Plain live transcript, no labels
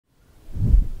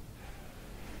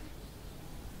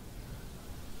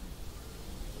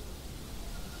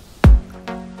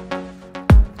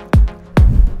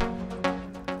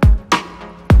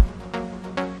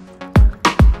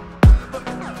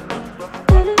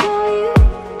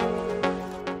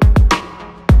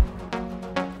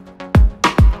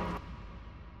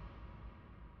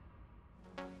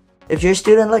If you're a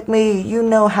student like me, you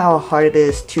know how hard it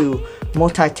is to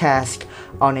multitask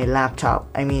on a laptop.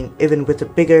 I mean, even with a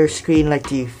bigger screen like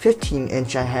the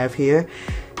 15-inch I have here,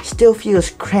 still feels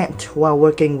cramped while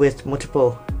working with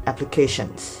multiple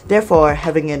applications. Therefore,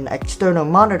 having an external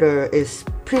monitor is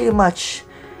pretty much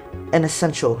an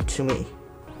essential to me.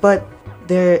 But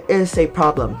there is a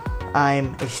problem.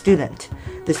 I'm a student.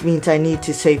 This means I need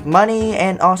to save money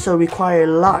and also require a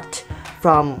lot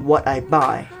from what I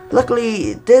buy.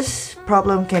 Luckily, this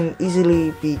problem can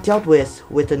easily be dealt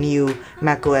with the new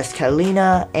macOS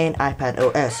Catalina and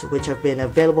iPadOS, which have been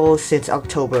available since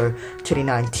October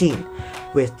 2019.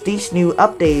 With these new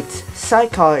updates,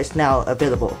 Sidecar is now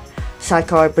available.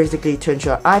 Sidecar basically turns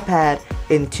your iPad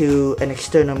into an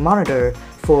external monitor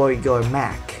for your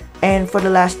Mac. And for the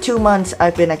last 2 months,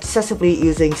 I've been excessively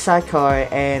using Sidecar,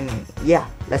 and yeah,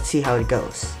 let's see how it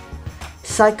goes.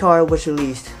 Sidecar was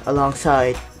released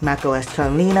alongside macOS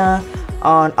Catalina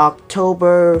on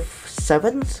October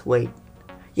 7th?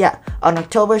 On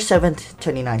October 7th,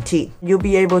 2019. You'll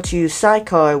be able to use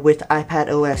Sidecar with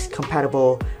iPadOS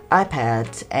compatible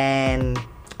iPads and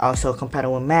also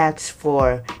compatible Macs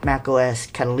for macOS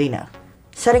Catalina.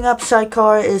 Setting up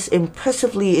Sidecar is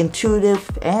impressively intuitive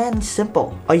and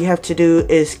simple. All you have to do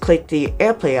is click the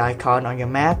AirPlay icon on your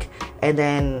Mac and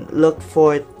then look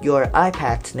for your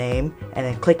iPad's name and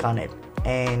then click on it.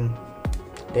 And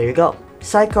there you go.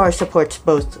 Sidecar supports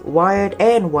both wired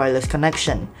and wireless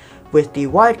connection. With the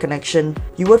wired connection,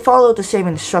 you would follow the same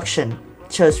instruction.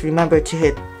 Just remember to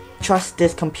hit Trust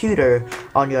this computer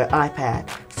on your iPad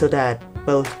so that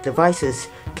both devices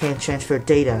can transfer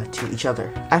data to each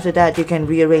other. After that, you can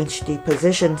rearrange the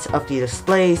positions of the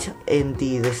displays in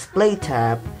the Display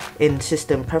tab in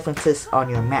System Preferences on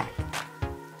your Mac.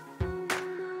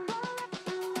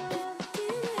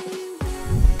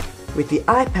 With the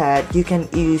iPad, you can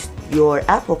use your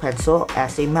Apple Pencil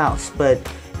as a mouse, but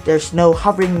there's no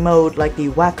hovering mode like the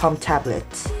Wacom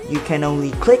tablets. You can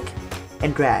only click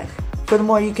and drag.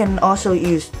 Furthermore, you can also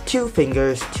use 2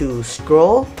 fingers to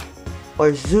scroll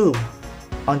or zoom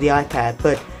on the iPad,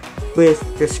 but with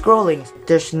the scrolling,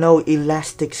 there's no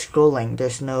elastic scrolling,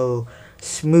 there's no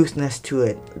smoothness to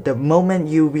it. The moment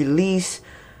you release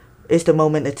is the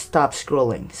moment it stops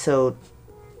scrolling. So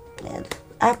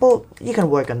Apple, you can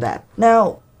work on that.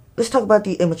 Now, let's talk about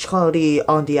the image quality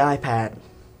on the iPad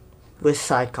with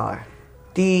Sidecar.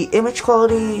 The image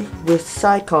quality with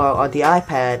Sidecar on the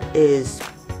iPad is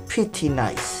pretty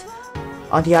nice.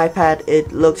 On the iPad,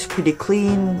 it looks pretty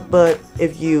clean, but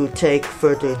if you take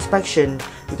further inspection,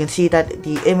 you can see that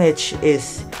the image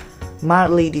is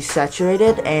mildly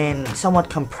desaturated and somewhat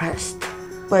compressed.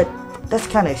 But that's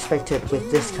kind of expected with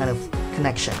this kind of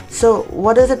connection. So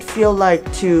what does it feel like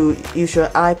to use your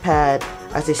iPad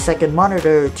as a second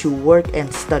monitor to work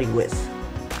and study with?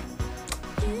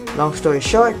 Long story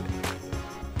short,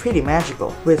 pretty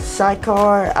magical. With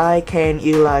Sidecar, I can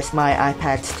utilize my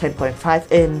iPad's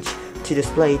 10.5-inch to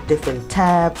display different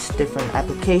tabs, different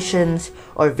applications,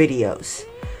 or videos.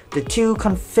 The 2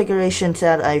 configurations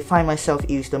that I find myself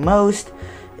use the most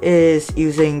is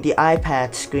using the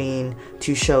iPad screen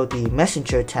to show the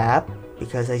Messenger tab,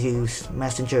 because I use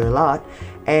Messenger a lot,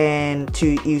 and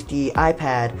to use the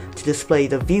iPad to display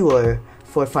the viewer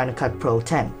for Final Cut Pro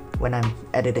 10 when I'm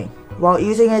editing. While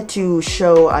using it to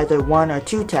show either 1 or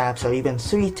 2 tabs or even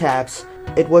 3 tabs,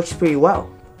 it works pretty well.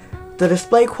 The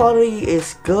display quality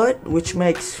is good, which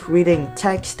makes reading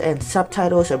text and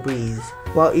subtitles a breeze.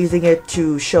 While using it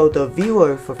to show the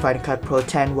viewer for Final Cut Pro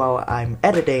 10 while I'm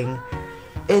editing,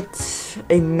 it's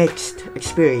a mixed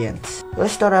experience.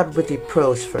 Let's start out with the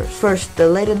pros first. First, the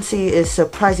latency is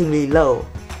surprisingly low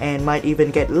and might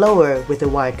even get lower with a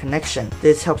wired connection.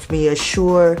 This helps me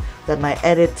assure that my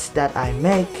edits that I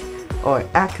make are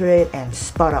accurate and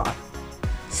spot on.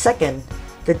 Second,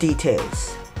 the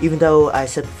details. Even though I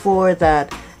said before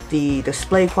that the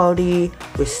display quality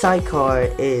with Sidecar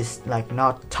is like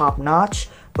not top notch,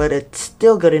 but it's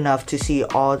still good enough to see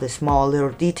all the small little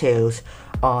details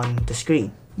on the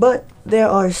screen. But there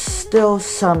are still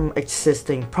some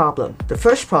existing problems. The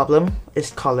first problem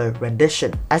is color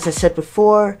rendition. As I said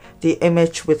before, the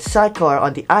image with Sidecar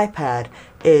on the iPad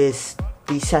is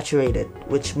desaturated,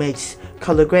 which makes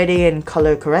color grading and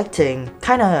color correcting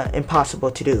kinda impossible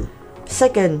to do.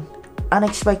 Second,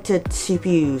 unexpected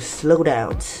CPU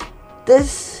slowdowns.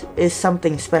 This is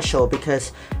something special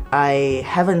because I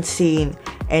haven't seen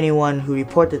anyone who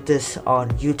reported this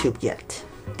on YouTube yet.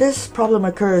 This problem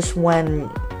occurs when,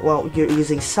 well, you're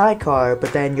using Sidecar,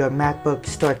 but then your MacBook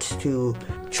starts to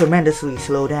tremendously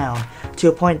slow down to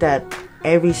a point that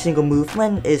every single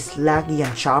movement is laggy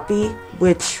and choppy,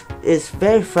 which is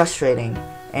very frustrating.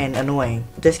 and annoying.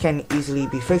 This can easily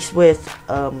be fixed with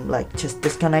like just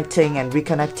disconnecting and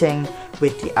reconnecting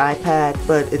with the iPad,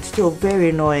 but it's still very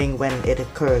annoying when it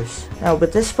occurs. Now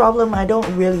with this problem, I don't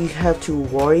really have to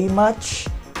worry much.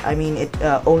 I mean, it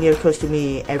only occurs to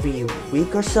me every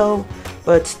week or so,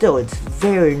 but still it's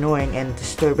very annoying and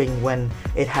disturbing when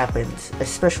it happens,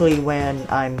 especially when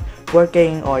I'm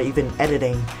working or even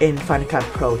editing in Final Cut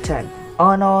Pro 10.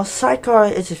 On all, Sidecar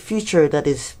is a feature that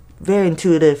is very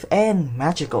intuitive and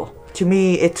magical. To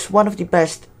me, it's one of the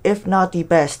best, if not the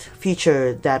best,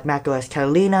 feature that macOS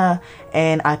Catalina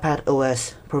and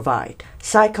iPadOS provide.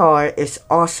 Sidecar is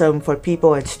awesome for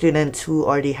people and students who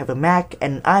already have a Mac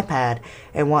and an iPad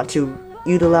and want to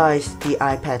utilize the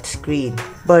iPad screen.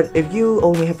 But if you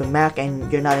only have a Mac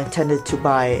and you're not intended to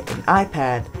buy an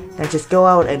iPad, then just go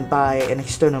out and buy an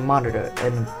external monitor,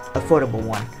 an affordable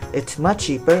one. It's much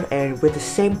cheaper, and with the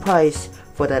same price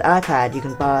for that iPad, you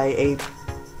can buy a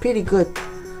pretty good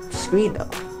screen though.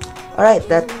 Alright,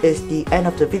 that is the end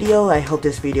of the video. I hope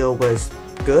this video was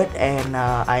good, and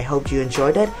I hope you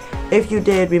enjoyed it. If you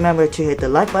did, remember to hit the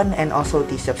like button and also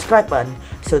the subscribe button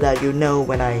so that you know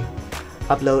when I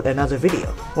upload another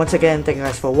video. Once again, thank you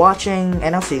guys for watching,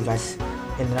 and I'll see you guys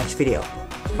in the next video.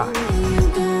 Bye.